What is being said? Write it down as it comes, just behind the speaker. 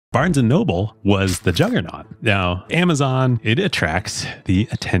Barnes & Noble was the juggernaut. Now, Amazon, it attracts the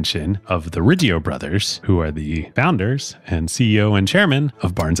attention of the Riggio brothers, who are the founders and CEO and chairman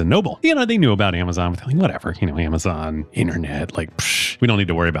of Barnes & Noble. They knew about Amazon, but they're like, whatever, Amazon, internet, we don't need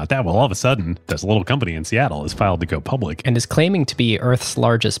to worry about that. Well, all of a sudden, this little company in Seattle is filed to go public. And is claiming to be Earth's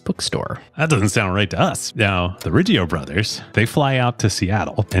largest bookstore. That doesn't sound right to us. Now, the Riggio brothers, they fly out to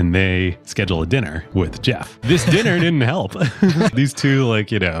Seattle and they schedule a dinner with Jeff. This dinner didn't help. These two,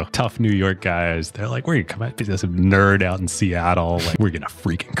 tough New York guys, they're like, we're going to come out, be this nerd out in Seattle. We're going to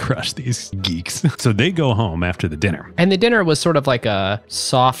freaking crush these geeks. So they go home after the dinner. And the dinner was sort of like a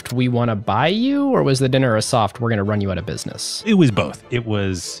soft, we want to buy you? Or was the dinner a soft, we're going to run you out of business? It was both. It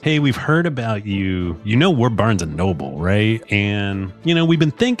was, hey, we've heard about you. We're Barnes & Noble, right? And, we've been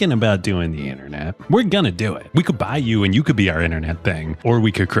thinking about doing the internet. We're going to do it. We could buy you and you could be our internet thing, or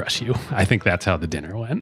we could crush you. I think that's how the dinner went.